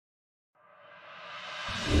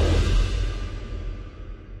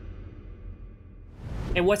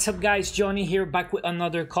Hey, what's up guys, Johnny here, back with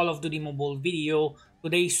another Call of Duty Mobile video.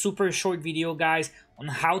 Today's super short video guys on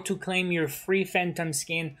how to claim your free Phantom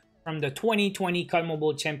skin from the 2020 COD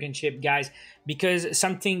Mobile Championship guys, because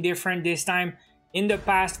something different this time. In the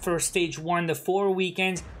past, for stage 1, the 4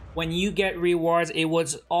 weekends, when you get rewards, it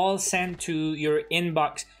was all sent to your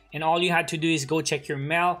inbox and all you had to do is go check your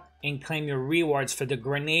mail and claim your rewards for the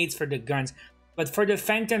grenades, for the guns. But for the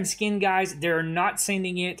Phantom skin guys, they're not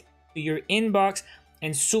sending it to your inbox.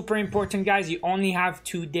 And super important guys, you only have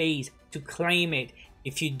 2 days to claim it.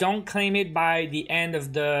 If you don't claim it by the end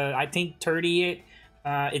of the, I think 30th,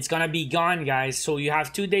 it's gonna be gone guys. So you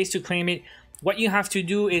have 2 days to claim it. What you have to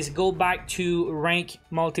do is go back to rank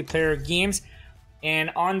multiplayer games, and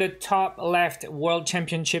on the top left, World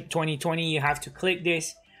Championship 2020, you have to click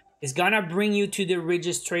this. It's gonna bring you to the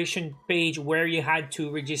registration page where you had to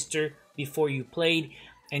register before you played,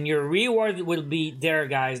 and your reward will be there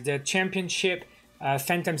guys. The championship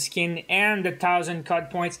Phantom skin and the 1,000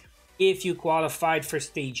 COD points if you qualified for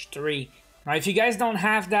stage 3. Now if you guys don't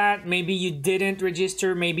have that, maybe you didn't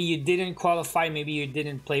register, maybe you didn't qualify, maybe you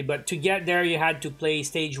didn't play, but to get there you had to play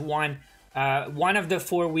stage 1. One of the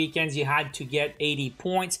 4 weekends you had to get 80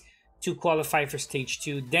 points to qualify for stage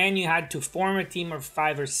 2. Then you had to form a team of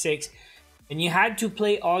 5 or 6, and you had to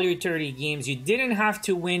play all your 30 games. You didn't have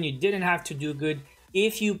to win, you didn't have to do good.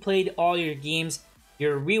 If you played all your games,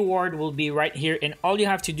 your reward will be right here, and all you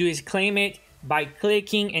have to do is claim it by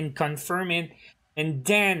clicking and confirming, and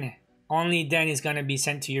then only then it's gonna be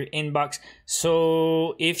sent to your inbox.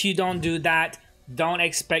 So if you don't do that, don't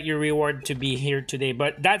expect your reward to be here today.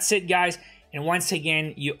 But that's it guys, and once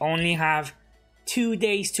again, you only have 2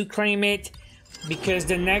 days to claim it, because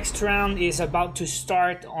the next round is about to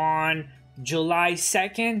start on July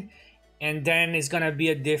 2nd, and then it's gonna be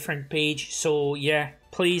a different page. So yeah,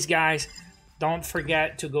 please guys, don't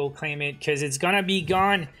forget to go claim it, because it's gonna be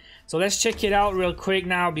gone. So let's check it out real quick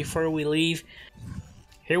now before we leave.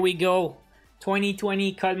 Here we go.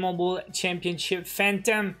 2020 COD Mobile Championship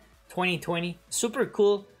Phantom 2020. Super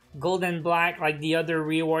cool. Gold and black like the other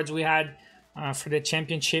rewards we had for the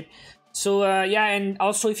championship. So yeah, and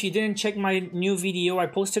also if you didn't check my new video, I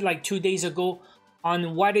posted like 2 days ago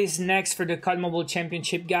on what is next for the COD Mobile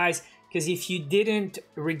Championship guys. Because if you didn't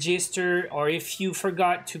register, or if you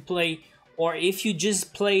forgot to play, or if you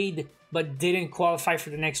just played but didn't qualify for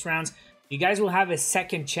the next rounds, you guys will have a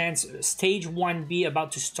second chance. Stage 1B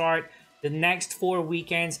about to start. The next 4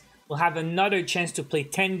 weekends, we'll have another chance to play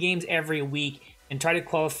 10 games every week and try to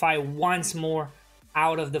qualify once more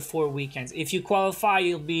out of the 4 weekends. If you qualify,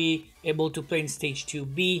 you'll be able to play in Stage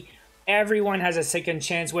 2B. Everyone has a second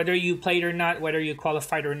chance, whether you played or not, whether you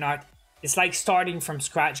qualified or not. It's like starting from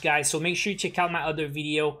scratch, guys. So make sure you check out my other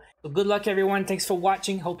video. So good luck, everyone. Thanks for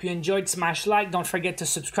watching. Hope you enjoyed. Smash like. Don't forget to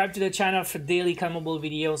subscribe to the channel for daily COD Mobile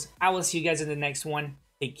videos. I will see you guys in the next one.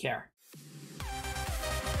 Take care.